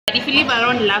If you live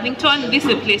around Lavington, this is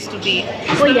the place to be.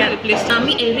 Oh yeah, the place to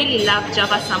be. I really love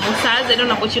Java samosas. I don't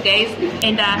know about you guys.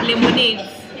 And lemonades.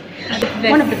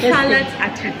 One of the best salads are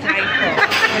to die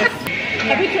for.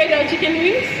 Have you tried our chicken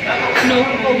wings? No.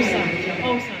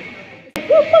 Awesome.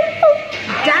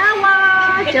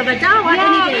 Java,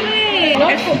 any day.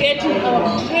 Not forgetting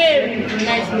our very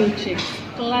nice milkshakes.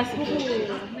 Classic.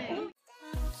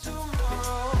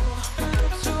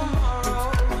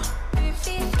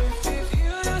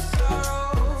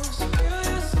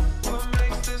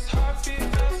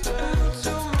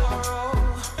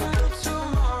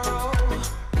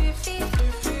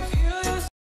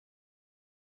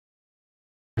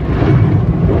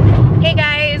 Hey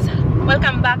guys,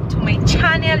 welcome back to my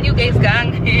channel, you guys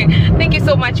gang. Thank you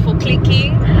so much for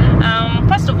clicking.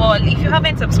 First of all, if you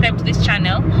haven't subscribed to this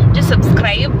channel, just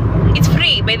subscribe. It's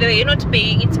free, by the way. You're not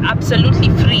paying, it's absolutely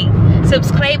free.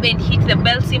 Subscribe and hit the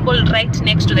bell symbol right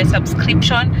next to the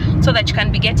subscription so that you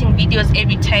can be getting videos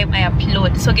every time I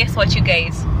upload. So guess what, you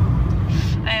guys,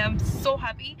 I am so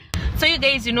happy. So you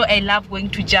guys, you know I love going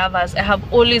to Javas. I have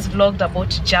always vlogged about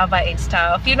Java and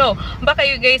stuff, you know.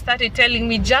 Mbaka you guys started telling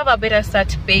me Java better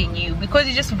start paying you because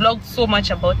you just vlogged so much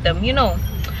about them, you know.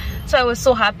 So I was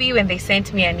so happy when they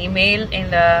sent me an email,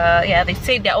 and yeah, they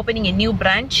said they're opening a new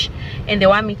branch and they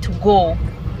want me to go.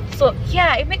 So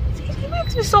yeah, it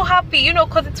makes me so happy, you know,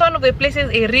 because it's one of the places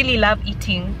I really love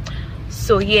eating.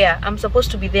 So yeah, I'm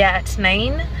supposed to be there at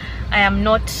 9. I am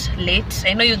not late.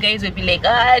 I know you guys will be like,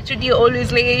 Trudy, you're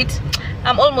always late.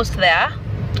 I'm almost there.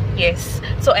 Yes,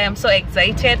 so I am so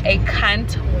excited. I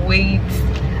can't wait.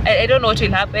 I don't know what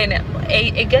will happen.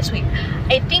 I guess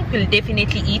I think we'll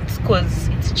definitely eat because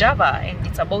it's Java and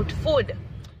it's about food.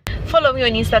 Follow me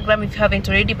on Instagram if you haven't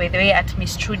already, by the way, at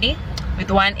Miss Trudy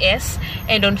with 1 S,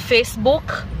 and on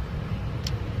Facebook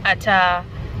at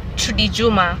Trudy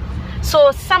Juma.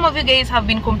 So some of you guys have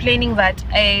been complaining that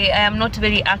I am not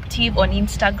very active on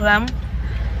Instagram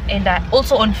and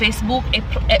also on Facebook.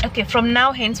 Okay, from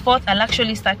now henceforth I'll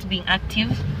actually start being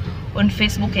active on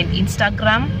Facebook and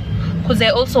Instagram because I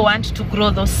also want to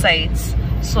grow those sites.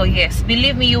 So yes,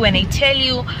 believe me when I tell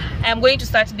you I'm going to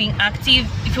start being active.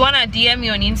 If you want to DM me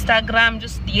on Instagram,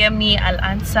 just DM me, I'll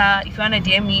answer. If you want to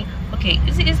DM me, okay,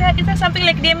 is there something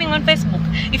like DMing on Facebook?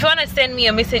 If you want to send me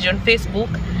a message on Facebook,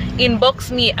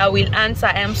 inbox me, I will answer.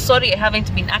 I am sorry I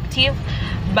haven't been active,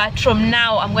 but from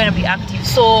now I'm going to be active.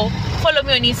 So follow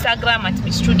me on Instagram at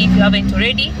Miss Trudy if you haven't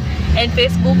already, and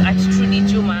Facebook at Trudy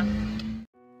Juma.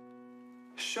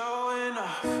 Showing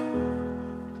off,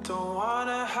 don't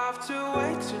wanna have to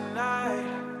wait tonight.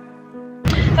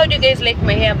 How do you guys like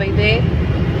my hair, by the way?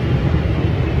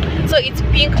 So it's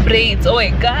pink braids. Oh my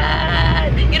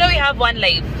god, you know we have one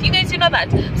life, you guys, you know that,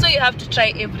 so you have to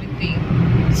try everything.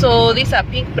 So these are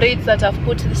pink braids that I've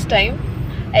put this time.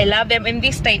 I love them, and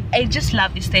this style, I just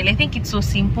love this style. I think it's so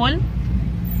simple,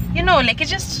 you know, like it's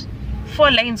just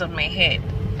 4 lines on my head.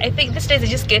 I think these days I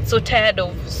just get so tired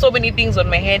of so many things on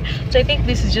my head, so I think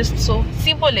this is just so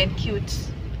simple and cute.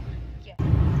 Yeah.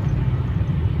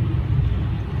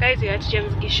 Guys, we're at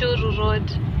James Gishuru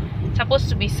Road. It's supposed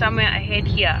to be somewhere ahead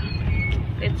here.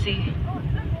 Let's see.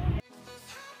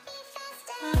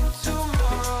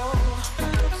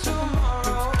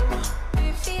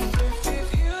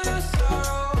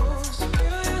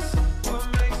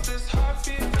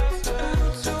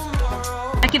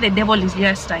 The devil is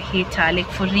just a hater, like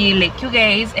for real. Like you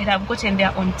guys, and I've gotten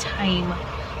there on time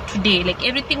today. Like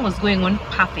everything was going on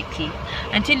perfectly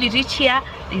until you reach here.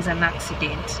 There's an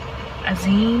accident. As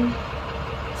in,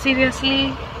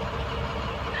 seriously?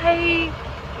 Hi,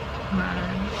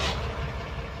 man.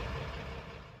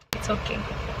 It's okay.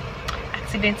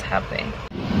 Accidents happen.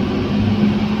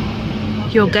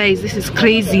 Yo guys, this is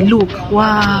crazy. Look,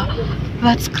 wow,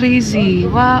 that's crazy.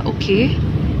 Wow, okay.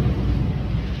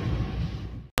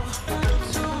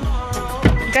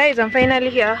 Guys, I'm finally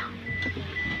here.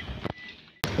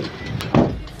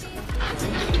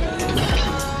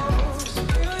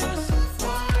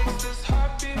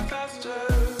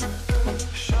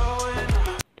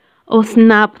 Oh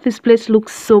snap, this place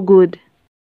looks so good.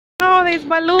 Oh, there's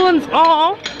balloons.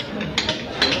 Oh.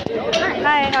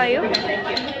 Hi, how are you?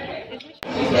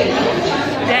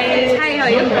 Guys, hi, how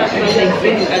are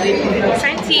you?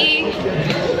 Santi.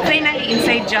 Finally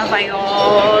inside Java,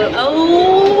 y'all.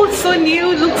 Oh, so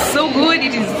new, looks so good.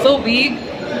 It is so big.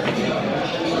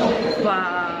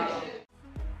 Wow.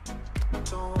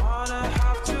 Don't wanna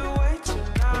have to wait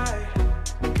tonight.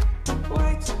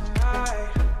 Wait tonight.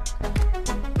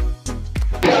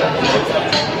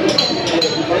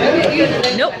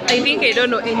 Nope, I think I don't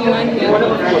know anyone here.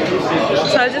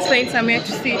 So I'll just find somewhere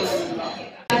to sit.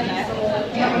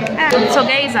 So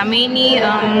guys, Ameni,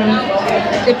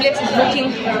 the place is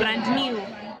looking brand new.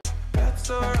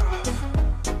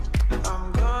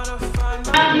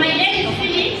 My name is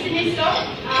Sinisto.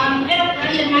 I'm head of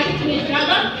brand and marketing in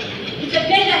Java. It's a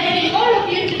pleasure having all of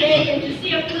you today and to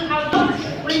see a full house.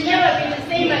 Will never be the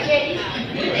same again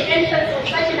with the entrance of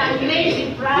such an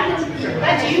amazing brand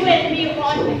that you and me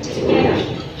want together.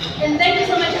 And thank you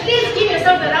so much. Please give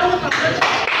yourself a round of applause.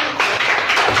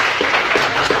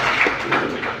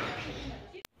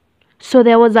 So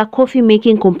there was a coffee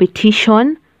making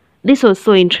competition. This was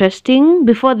so interesting.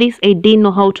 Before this, I didn't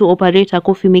know how to operate a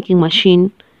coffee making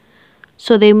machine.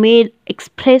 So they made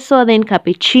espresso, then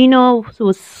cappuccino. So it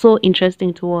was so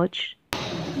interesting to watch.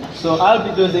 So I'll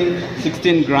be dosing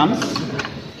 16 grams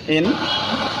in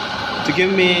to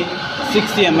give me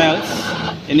 60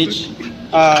 mLs in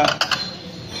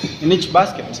each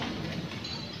basket.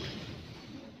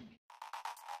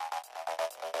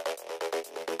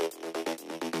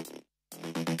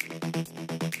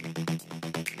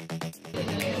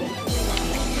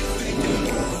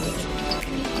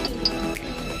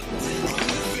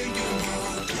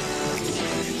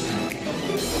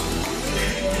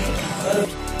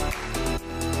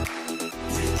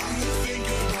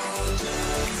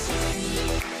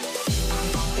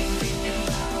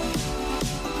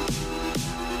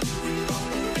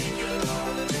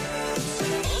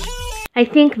 I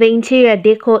think the interior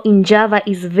decor in Java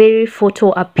is very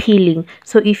photo appealing.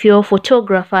 So if you're a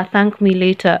photographer, thank me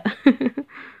later.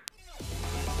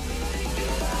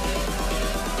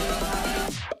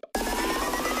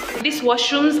 These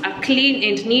washrooms are clean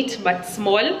and neat but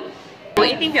small.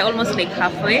 I think we're almost like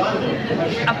halfway.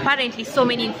 Apparently so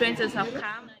many influencers have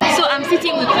come. So I'm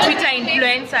sitting with Twitter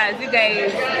influencers, you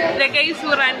guys. The guys who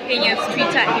run Kenya's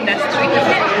Twitter industry.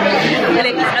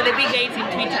 Like these are the big guys in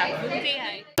Twitter. Say hi.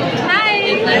 Hi!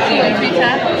 On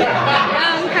Twitter.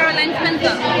 Caroline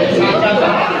Spencer.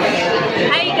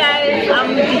 Hi guys, I'm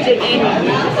DJ Annie.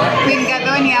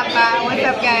 What's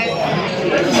up, guys?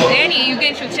 Annie, you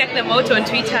guys should check them out on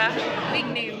Twitter. Big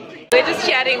name. We're just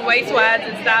sharing voice words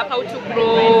and stuff, how to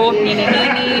grow, nini.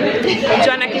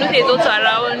 Joanna Kinute is also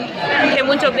around.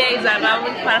 Kemunto Bear is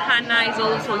around. Farhana is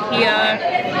also here.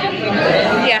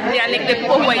 Yeah, they are like the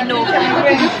people who I know.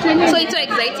 So it's so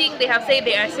exciting. They have said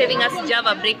they are serving us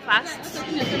Java breakfast.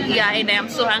 Yeah, and I am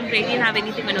so hungry. I didn't have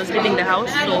anything when I was leaving the house,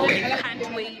 so I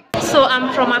can't wait. So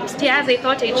I'm from upstairs. I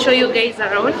thought I'd show you guys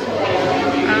around.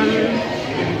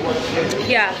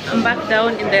 Yeah, I'm back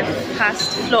down in the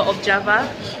first floor of Java.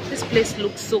 This place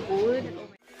looks so good.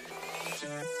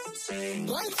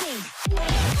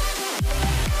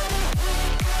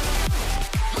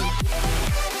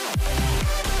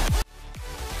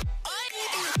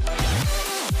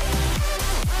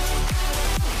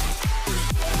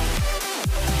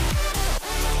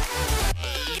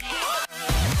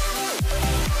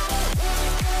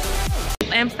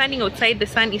 I am standing outside. The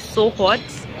sun is so hot,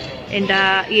 and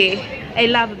yeah, I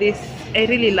love this. I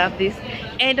really love this.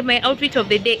 And my outfit of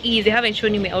the day is, I haven't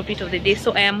shown you my outfit of the day,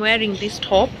 so I am wearing this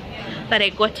top that I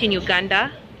got in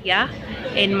Uganda, yeah,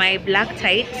 and my black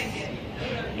tights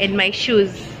and my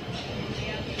shoes.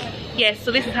 Yes,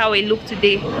 so this is how I look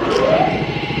today.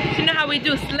 You know how we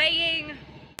do, slaying.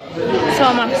 So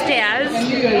I'm upstairs.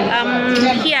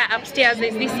 Here upstairs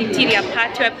there's this interior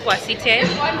part where people are seated,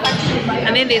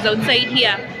 and then there's outside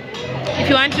here. If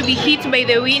you want to be hit by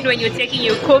the wind when you're taking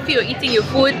your coffee or eating your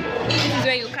food, this is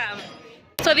where you come.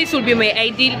 So this will be my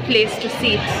ideal place to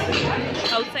sit,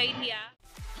 outside here.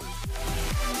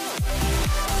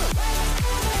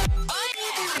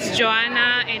 It's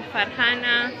Joanna and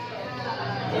Farhana.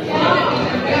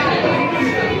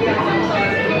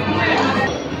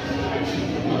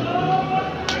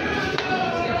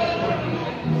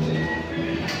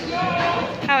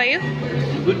 How are you?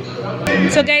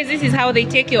 Good. So guys, this is how they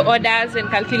take your orders and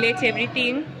calculate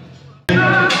everything.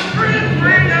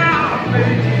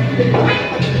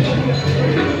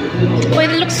 Oh, it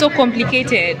looks so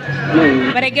complicated.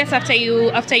 But I guess after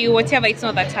you whatever, it's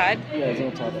not that hard. Yeah, it's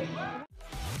not hard.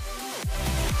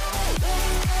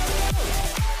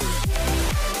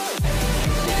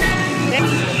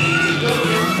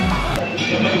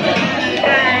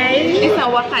 Hi. These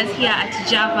are workers here at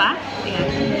Java.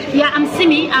 Yeah, I'm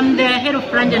Simi. I'm the head of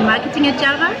brand and marketing at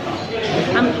Java.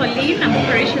 I'm Pauline, I'm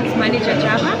operations manager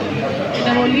Java. And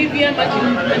I'm Olivia,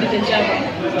 marketing manager Java.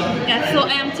 Yeah, so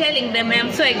I am telling them I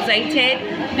am so excited.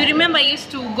 Do you remember I used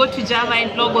to go to Java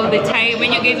and vlog all the time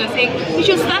when you guys were saying you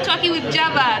should start working with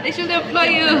Java, they should employ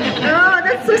you. Oh,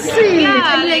 that's so sweet.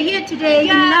 Yeah, And we're here today in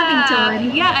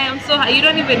Lavington. Yeah, I am so happy. You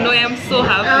don't even know, I am so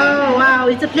happy. Oh, wow.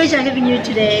 It's a pleasure having you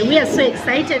today. We are so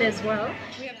excited as well.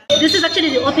 This is actually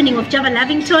the opening of Java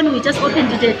Lavington. We just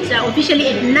opened it officially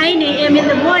at 9 a.m. in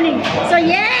the morning. So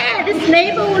yeah, this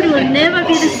neighborhood will never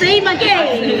be the same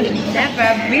again.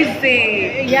 Never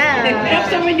busy. Yeah. We have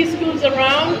so many schools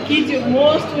around. Kids, you're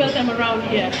most welcome around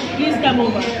here. Please come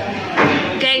over.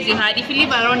 Guys, you heard, if you live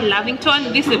around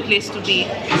Lavington, this is the place to be.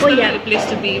 Oh yeah, the place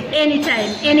to be.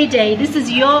 Anytime, any day. This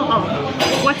is your home.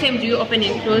 What time do you open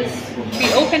and close?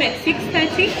 We open at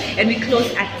 6:30 and we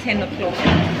close at 10 o'clock.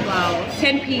 Wow.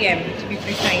 10 p.m. to be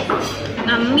precise.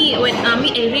 Me, I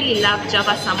really love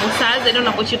Java samosas. I don't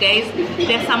know about you guys.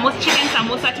 There's chicken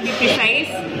samosa to be precise,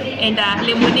 and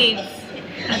lemonades.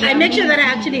 I make sure that I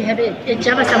actually have a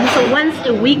Java samosa once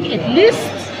a week at least.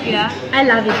 Yeah. I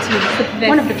love it too. It's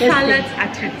one of the best salads things.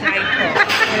 are to die for.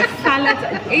 The salads,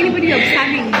 anybody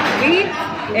observing weight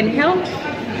and health,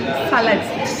 salads,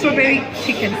 strawberry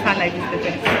chicken salad is the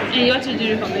best. And what would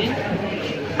you recommend?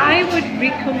 I would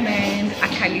recommend a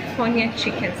California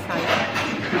chicken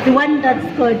salad. The one that's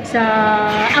got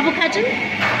avocado.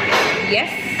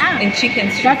 Yes, Ah. and chicken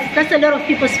strips. That's a lot of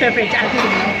people's favorite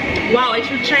actually. Wow, I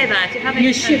should try that. You haven't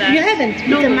You tried should. that? You haven't.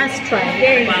 No. It's a must try.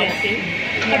 Wow, okay.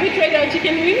 Have you tried our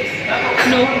chicken wings?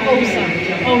 No. Awesome,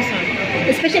 awesome.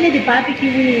 Especially the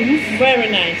barbecue wings. Very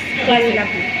nice. Very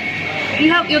lovely.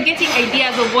 You're getting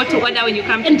ideas of what to order when you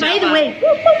come to And Java. by the way,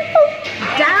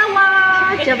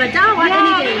 dawa, Java dawa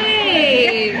any day.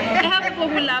 Hey, I have people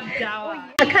who love dawa.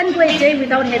 I can't go a day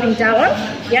without having dawa.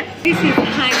 Yeah. This is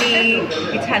honey,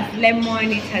 it has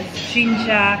lemon, it has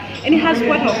ginger, and it has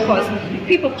water, of course.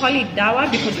 People call it dawa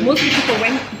because most people,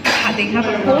 when they have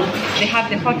a cold, they have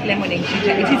the hot lemon and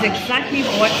ginger. It is exactly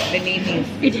what the name is.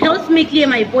 It helps me clear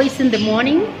my voice in the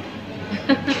morning.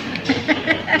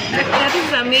 Yeah, this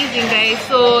is amazing, guys.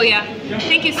 So yeah,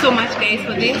 thank you so much, guys,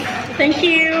 for this. Thank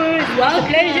you. It's a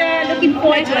pleasure. Looking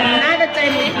forward to another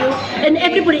time with you. And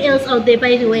everybody else out there,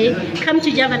 by the way, come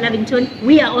to Java Lavington.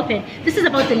 We are open. This is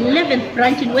about the 11th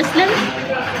branch in Westland.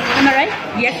 Am I right?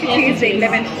 Yes, it is the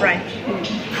 11th branch.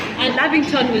 And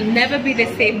Lavington will never be the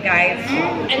same, guys.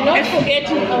 And don't forget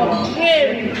our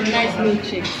very nice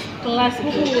milkshakes. Classic.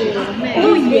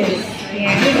 Oh yes.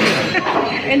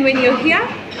 Yeah. And when you're here,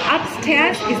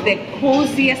 upstairs is the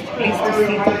coziest place to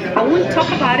sit. I won't talk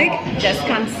about it, just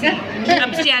come sit.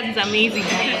 Upstairs is amazing.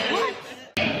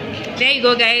 There you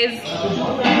go, guys.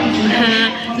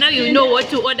 Now you know what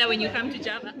to order when you come to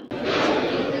Java.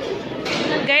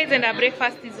 Guys, and our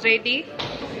breakfast is ready.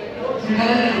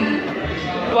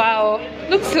 Wow,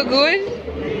 looks so good.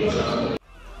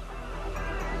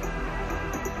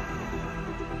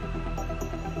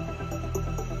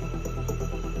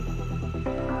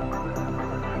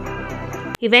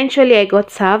 Eventually, I got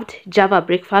served Java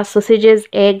breakfast, sausages,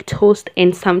 egg, toast,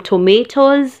 and some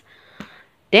tomatoes.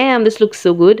 Damn, this looks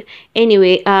so good.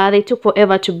 Anyway, they took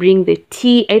forever to bring the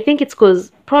tea. I think it's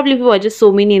because probably people were just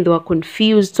so many and they were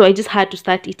confused. So I just had to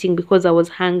start eating because I was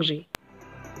hungry.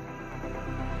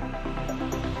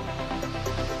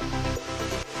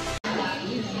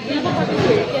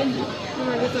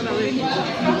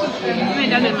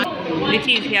 The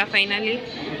tea is here finally.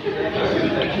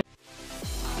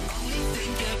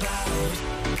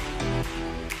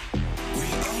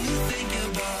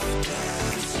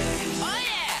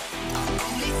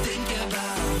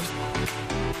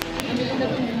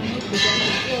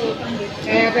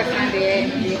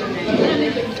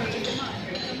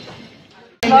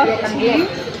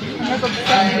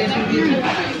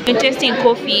 When tasting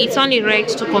coffee, it's only right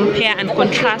to compare and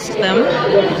contrast them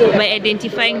by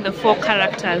identifying the 4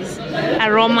 characters: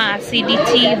 aroma,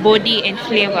 acidity, body, and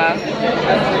flavor.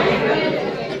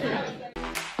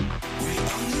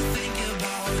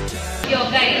 Yo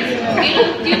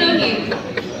guys, do you know him?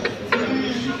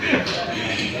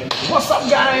 What's up,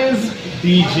 guys?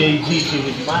 DJ Gigi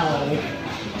with my wife,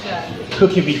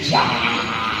 Cookie with Jazz.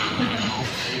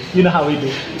 You know how we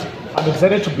do. I'm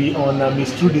excited to be on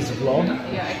Miss Trudy's vlog.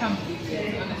 Yeah, I can't believe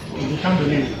it, honestly. You can't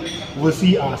believe we'll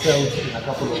see ourselves in a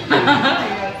couple of days.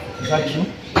 Is that true?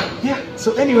 Yeah.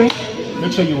 So anyway,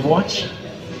 make sure you watch,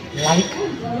 like,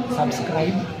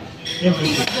 subscribe,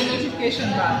 everything. The notification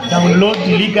bar. Download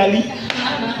legally.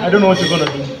 I don't know what you're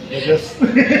gonna do. You're just. Yo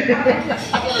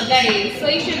guys, so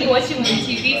you should be watching on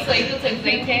TV, so I feel so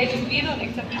excited, you know,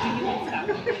 like something and stuff.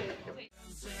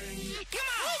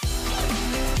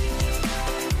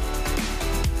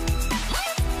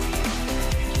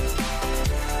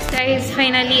 Guys,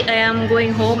 finally I am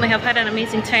going home. I have had an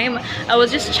amazing time. I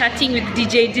was just chatting with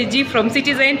DJ Gigi from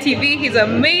Citizen TV. He's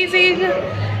amazing.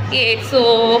 Yeah,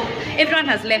 so everyone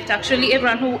has left actually.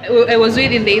 Everyone who I was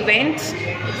with in the event.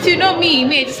 So you know me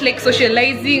I just like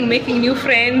socializing, making new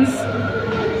friends,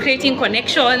 creating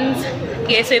connections.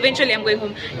 Yeah, so eventually I'm going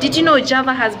home. Did you know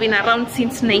Java has been around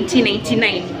since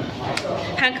 1999?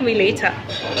 Thank me later.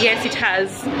 Yes, it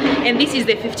has. And this is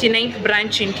the 59th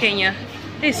branch in Kenya.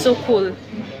 This is so cool.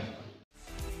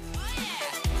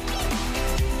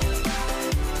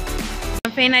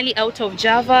 I'm finally out of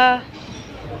Java.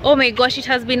 Oh my gosh, it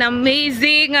has been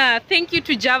amazing. Thank you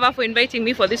to Java for inviting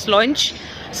me for this launch.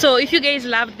 So if you guys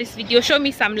loved this video, show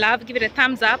me some love, give it a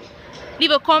thumbs up,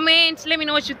 leave a comment, let me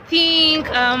know what you think.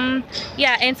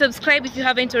 Yeah, and subscribe if you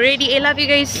haven't already. I love you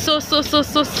guys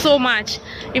so much.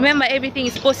 Remember, everything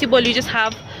is possible. You just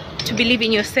have to believe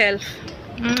in yourself.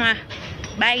 Mwah.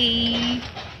 Bye.